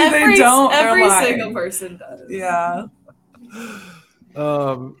tells you they don't, every they're lying. single person does. Yeah.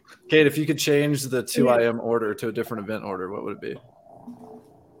 Kate, if you could change the 2IM order to a different event order, what would it be?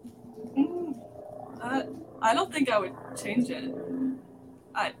 I don't think I would change it.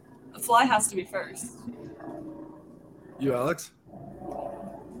 The fly has to be first. You, Alex?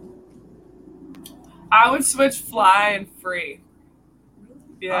 I would switch fly and free.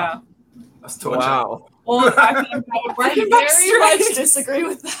 Yeah. That's too much. Wow. Well, I think I would I bring back very much strength. disagree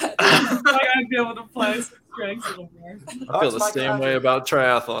with that. Like I'd be able to play some strengths a little more. I feel the same way about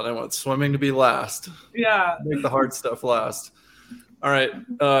triathlon. I want swimming to be last. Yeah. Make the hard stuff last. All right.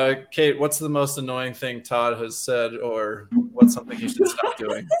 Kate, what's the most annoying thing Todd has said, or what's something he should stop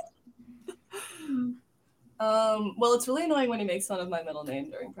doing? Well, it's really annoying when he makes fun of my middle name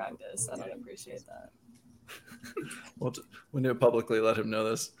during practice. I don't appreciate that. Well, we need to publicly let him know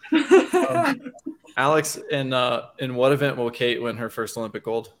this. Alex, in what event will Kate win her first Olympic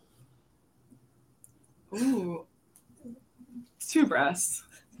gold? Ooh. 2 breasts.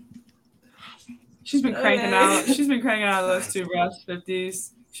 She's been cranking out. She's been cranking out those 2 breast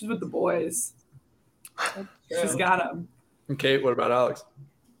 50s. She's with the boys. She's got them. And Kate, what about Alex?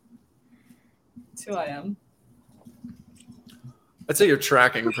 2IM. I'd say you're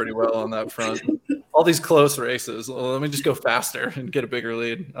tracking pretty well on that front. All these close races. Well, let me just go faster and get a bigger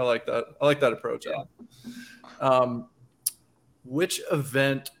lead. I like that. I like that approach. Yeah. Which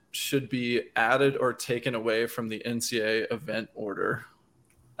event should be added or taken away from the NCAA event order?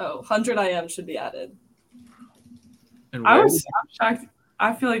 Oh, 100 IM should be added. And I'm shocked.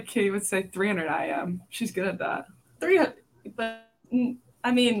 I feel like Katie would say 300 IM. She's good at that. 300, but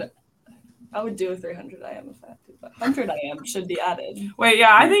I mean, I would do a 300 IM if I had to, but 100 IM should be added. Wait,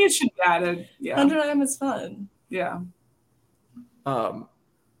 yeah, I think it should be added. Yeah. 100 IM is fun. Yeah.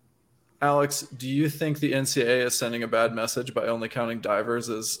 Alex, do you think the NCAA is sending a bad message by only counting divers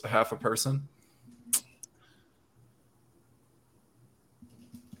as half a person?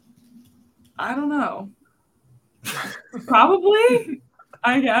 I don't know. Probably,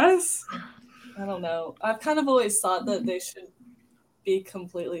 I guess. I don't know. I've kind of always thought that they should be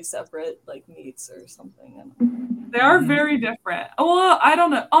completely separate, like meets or something. They are very different. Well, I don't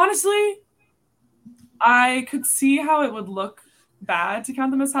know. Honestly, I could see how it would look bad to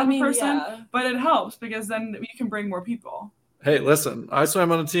count them as half a person, but it helps because then you can bring more people. Hey, listen, I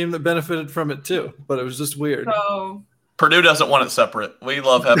swam on a team that benefited from it too, but it was just weird. So Purdue doesn't want it separate. We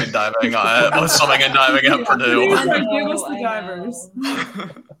love having diving, swimming and diving at Purdue. Give us the divers.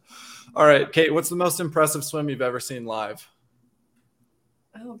 All right, Kate, what's the most impressive swim you've ever seen live?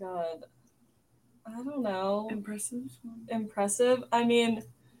 Oh, God. I don't know. Impressive? I mean,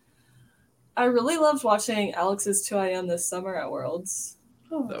 I really loved watching Alex's 2IM this summer at Worlds.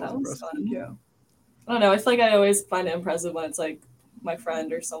 Oh, that was fun. Yeah. I don't know. I feel like I always find it impressive when it's like my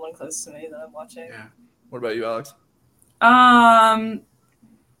friend or someone close to me that I'm watching. Yeah. What about you, Alex? I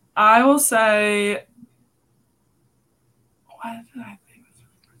will say. What did I think was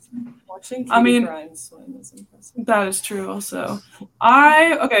impressive? Watching Katie Grimes swim is impressive. That is true. Also,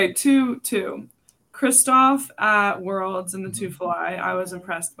 two. Christoph at Worlds in the 2 fly, I was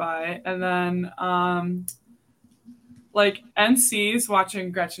impressed by, and then like NCs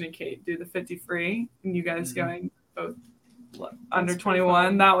watching Gretchen and Kate do the 50 free, and you guys going both under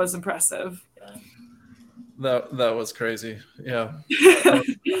 21. That was impressive. That was crazy. Yeah,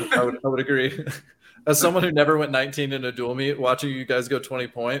 I would agree. As someone who never went 19 in a dual meet, watching you guys go 20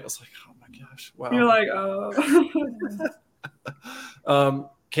 point, I was like, oh my gosh, wow. You're like, oh.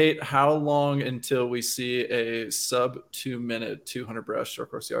 Kate, how long until we see a sub 2 minute 200 breast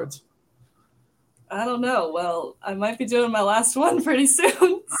short course yards? I don't know. Well, I might be doing my last one pretty soon.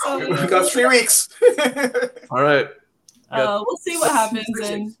 So We got 3 weeks. All right. We'll see what happens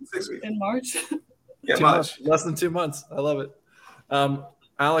in March. Yeah, March. Less than 2 months. I love it.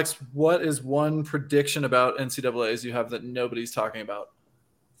 Alex, what is one prediction about NCAAs you have that nobody's talking about?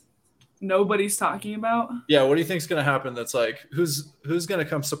 Nobody's talking about? Yeah, what do you think is going to happen that's like, who's going to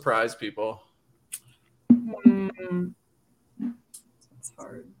come surprise people? It's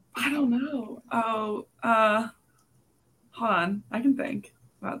hard. I don't know. Oh, hold on. I can think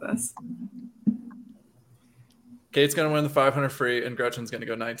about this. Kate's going to win the 500 free, and Gretchen's going to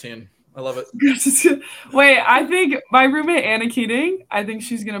go 19. I love it. Wait, I think my roommate Anna Keating, I think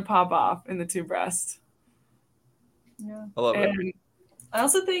she's going to pop off in the 2 breast. Yeah. I love it. I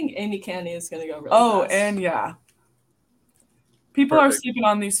also think Amy Canny is going to go really fast. And yeah. People are Perfect. sleeping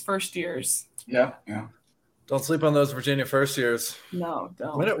on these first years. Yeah. Don't sleep on those Virginia first years. No,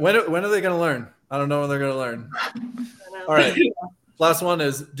 don't. When are they going to learn? I don't know when they're going to learn. I know. All right. Last one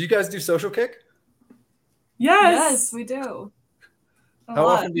is, do you guys do social kick? Yes. Yes, we do. A How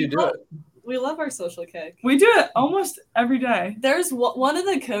lot. often do you do it? We love our social kick. We do it almost every day. There's one of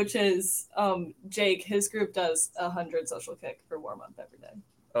the coaches, Jake. His group does 100 social kick for warm up every day.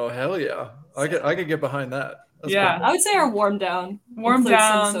 Oh, hell yeah. I could get behind that. That's Yeah. cool. I would say our warm down. Warm includes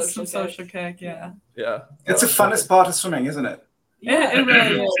down, some social kick. Yeah. Yeah. It's the funnest part of swimming, isn't it? It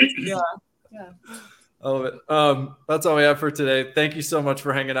really is. Yeah. I love it. That's all we have for today. Thank you so much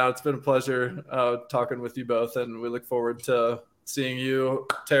for hanging out. It's been a pleasure talking with you both, and we look forward to seeing you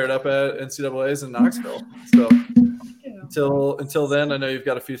tear it up at NCAAs in Knoxville. So until then, I know you've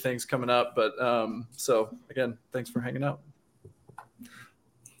got a few things coming up, but so again, thanks for hanging out.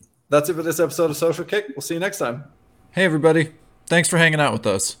 That's it for this episode of Social Kick. We'll see you next time. Hey everybody, thanks for hanging out with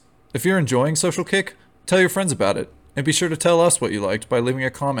us. If you're enjoying Social Kick, tell your friends about it, and be sure to tell us what you liked by leaving a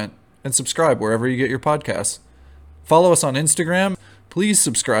comment, and subscribe wherever you get your podcasts. Follow us on Instagram. Please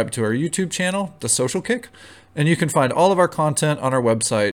subscribe to our YouTube channel, The Social Kick, and you can find all of our content on our website,